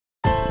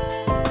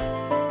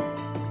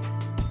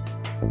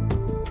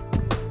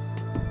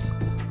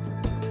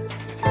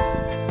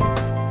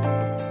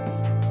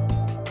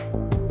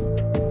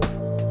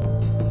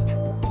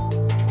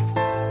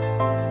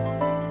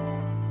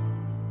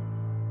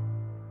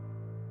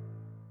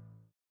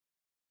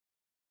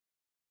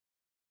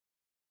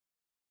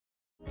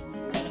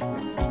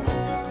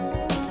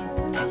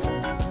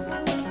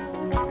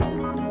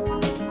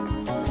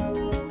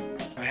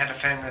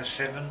came at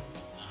 7.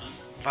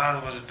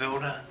 Father was a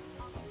builder.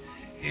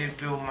 He would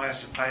build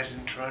most of the places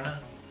in Toronto.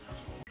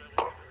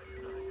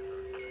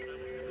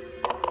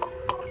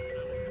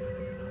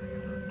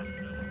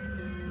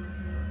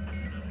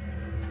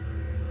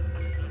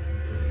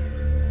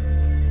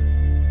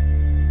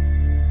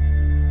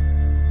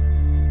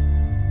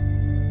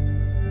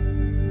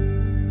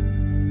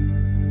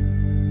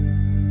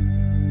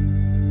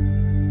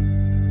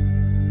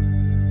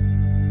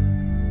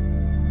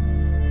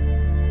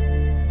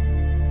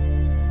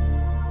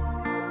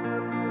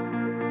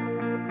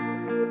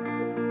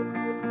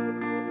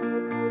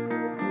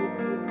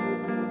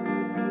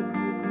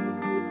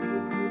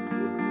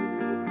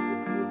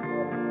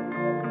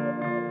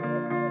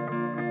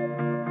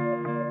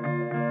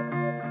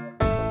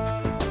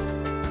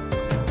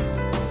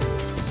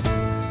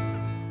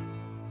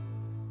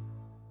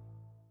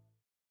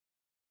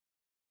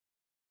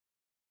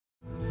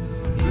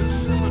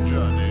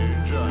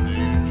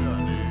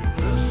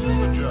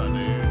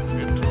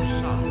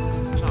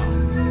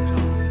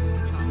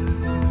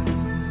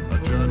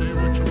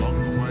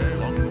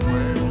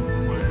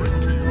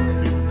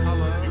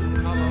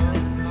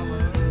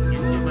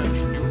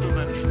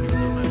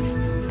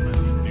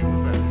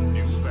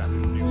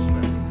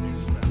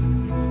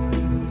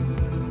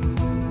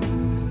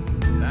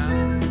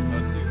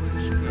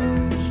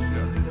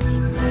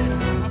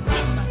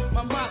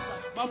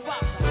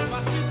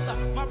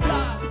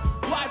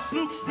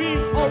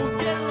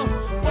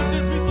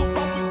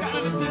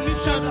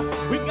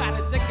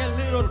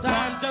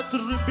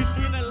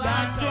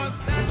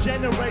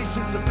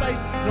 Generations of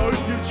face, no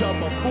future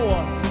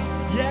before.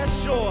 Yeah,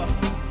 sure,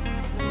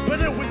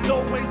 but it was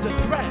always a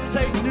threat,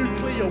 take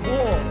nuclear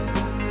war.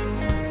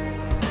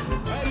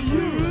 Hey,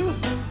 you,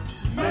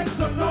 make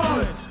some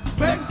noise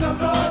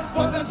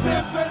for the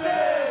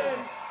symphony.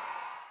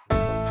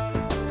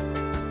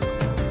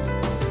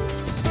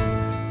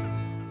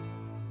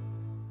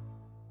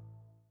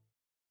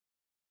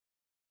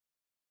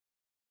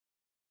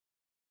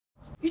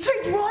 You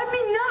two drive me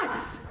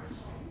nuts.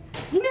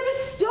 You never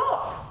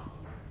stop.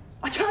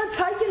 I can't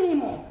take it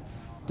anymore.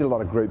 Did a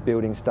lot of group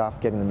building stuff,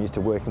 getting them used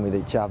to working with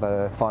each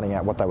other, finding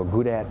out what they were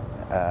good at,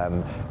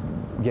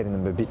 getting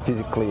them a bit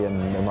physically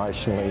and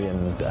emotionally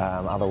and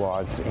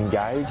otherwise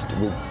engaged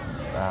with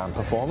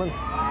performance.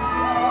 I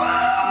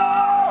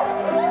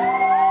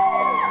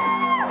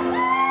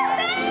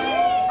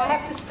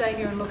have to stay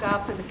here and look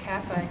after the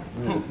cafe.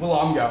 Well,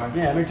 I'm going.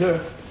 Yeah, me too.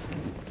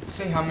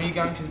 See, Hum, are you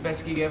going to the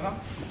best gig ever?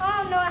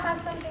 Oh no, I have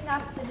something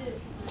else to do.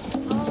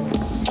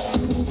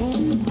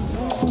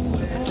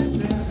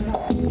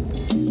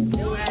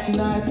 You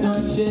and I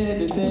don't share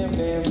the same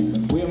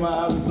name. We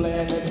might be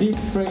playing a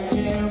different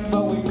game,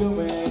 but we're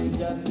doing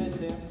just the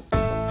same.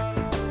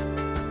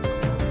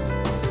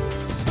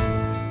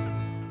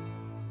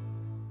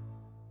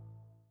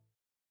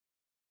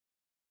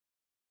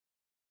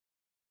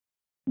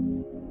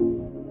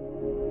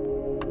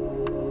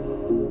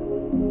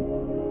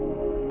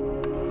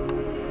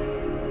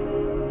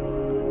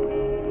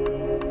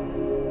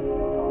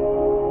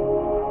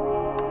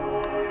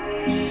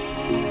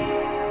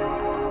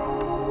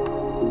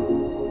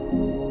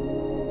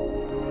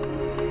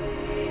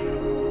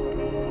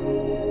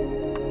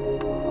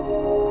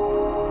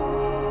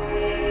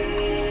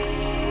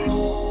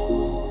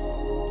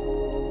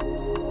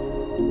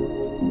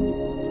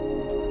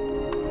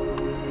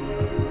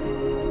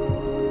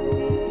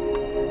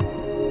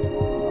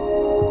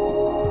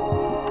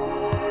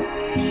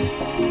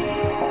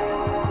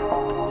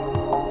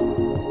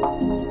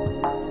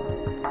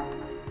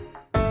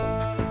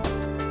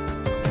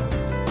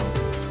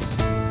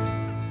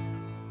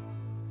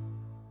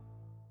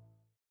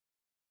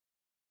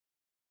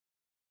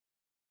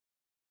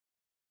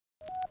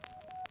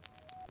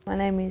 My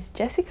name is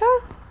Jessica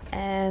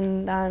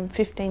and I'm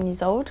 15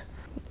 years old.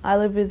 I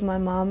live with my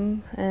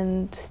mum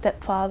and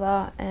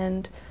stepfather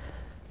and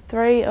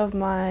 3 of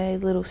my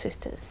little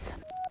sisters.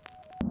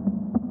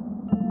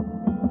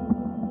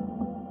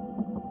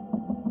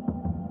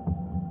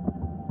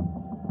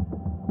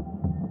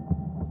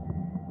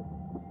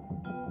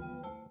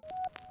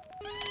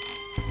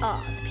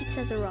 Ah, the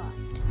pizza's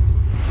arrived.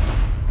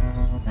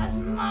 That's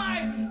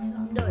my pizza.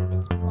 No,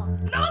 it's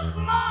mine. No, it's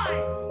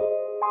mine.